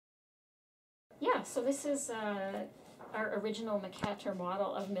Yeah, so this is our original maquette or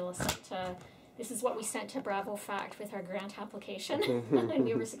model of Millicent. This is what we sent to Bravo Fact with our grant application, and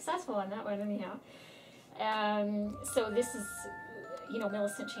we were successful on that one anyhow. So this is, you know,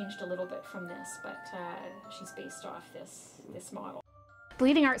 Millicent changed a little bit from this, but she's based off this model.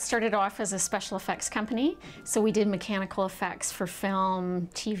 Bleeding Art started off as a special effects company, so we did mechanical effects for film,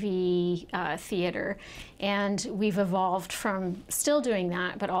 TV, theater, and we've evolved from still doing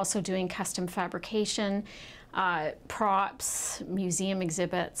that, but also doing custom fabrication, props, museum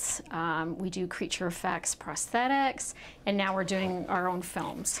exhibits. We do creature effects, prosthetics, and now we're doing our own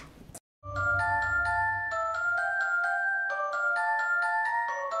films.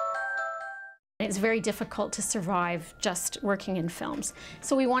 It's very difficult to survive just working in films.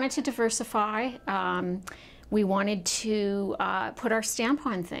 So we wanted to diversify. We wanted to put our stamp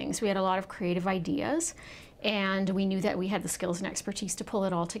on things. We had a lot of creative ideas, and we knew that we had the skills and expertise to pull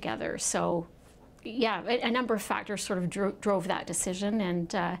it all together. So yeah, a number of factors sort of drove that decision,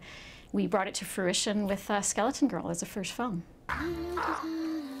 and we brought it to fruition with Skeleton Girl as the first film.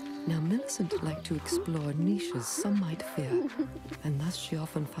 Now, Millicent liked to explore niches some might fear, and thus she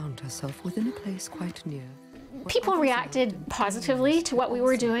often found herself within a place quite near. People reacted positively to what we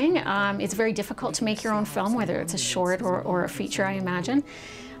were doing. It's very difficult to make your own film, whether it's a short or a feature, I imagine.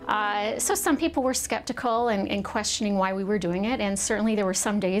 So some people were skeptical and questioning why we were doing it, and certainly there were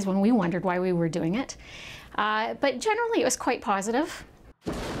some days when we wondered why we were doing it. But generally it was quite positive.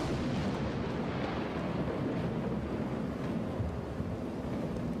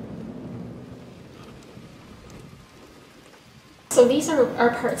 So these are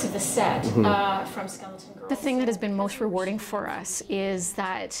parts of the set from Skeleton Girl. The thing that has been most rewarding for us is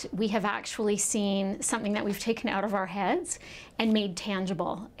that we have actually seen something that we've taken out of our heads and made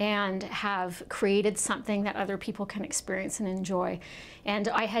tangible, and have created something that other people can experience and enjoy. And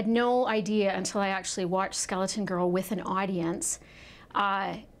I had no idea until I actually watched Skeleton Girl with an audience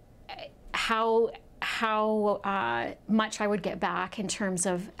how much I would get back in terms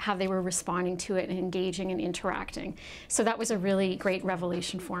of how they were responding to it and engaging and interacting. So that was a really great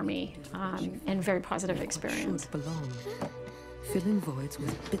revelation for me, and very positive experience. Belong. Filling voids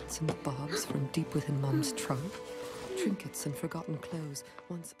with bits and bobs from deep within Mum's trunk. Trinkets and forgotten clothes,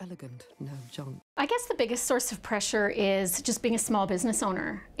 once elegant, now junk. I guess the biggest source of pressure is just being a small business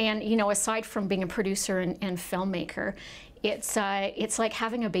owner. And, you know, aside from being a producer and filmmaker, it's like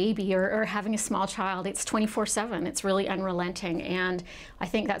having a baby or having a small child. It's 24/7. It's really unrelenting. And I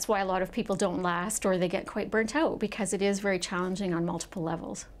think that's why a lot of people don't last, or they get quite burnt out, because it is very challenging on multiple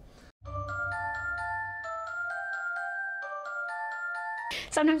levels.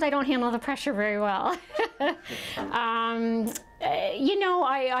 Sometimes I don't handle the pressure very well. You know,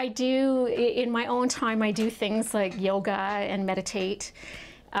 I do, in my own time, I do things like yoga and meditate.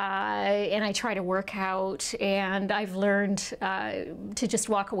 And I try to work out, and I've learned to just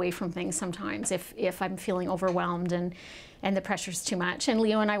walk away from things sometimes if I'm feeling overwhelmed and the pressure's too much. And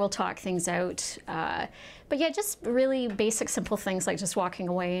Leo and I will talk things out. But yeah, just really basic, simple things like just walking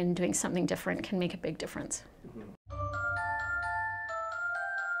away and doing something different can make a big difference.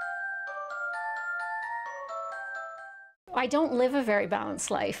 I don't live a very balanced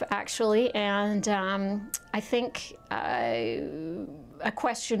life, actually, and I think a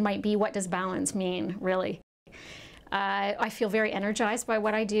question might be, what does balance mean, really? I feel very energized by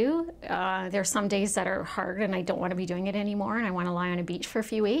what I do. There are some days that are hard and I don't want to be doing it anymore, and I want to lie on a beach for a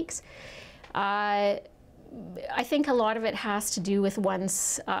few weeks. I think a lot of it has to do with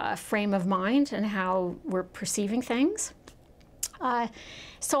one's frame of mind and how we're perceiving things.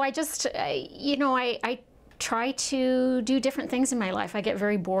 So I just, you know, I try to do different things in my life. I get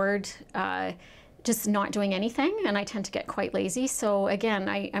very bored just not doing anything, and I tend to get quite lazy. So again,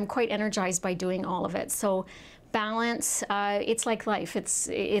 I'm quite energized by doing all of it. So balance, it's like life.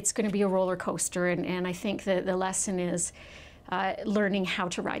 It's going to be a roller coaster, and I think that the lesson is learning how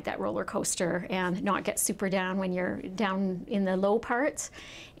to ride that roller coaster and not get super down when you're down in the low parts,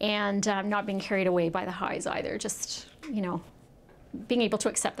 and not being carried away by the highs either. Just, you know, being able to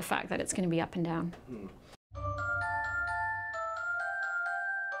accept the fact that it's going to be up and down.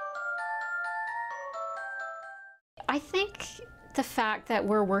 I think the fact that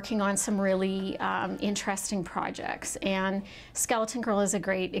we're working on some really interesting projects, and Skeleton Girl is a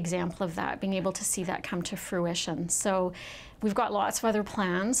great example of that, being able to see that come to fruition. So we've got lots of other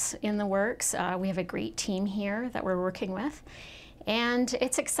plans in the works. We have a great team here that we're working with, and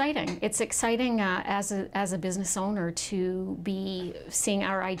it's exciting. It's exciting as a business owner to be seeing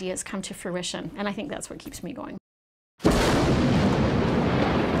our ideas come to fruition, and I think that's what keeps me going.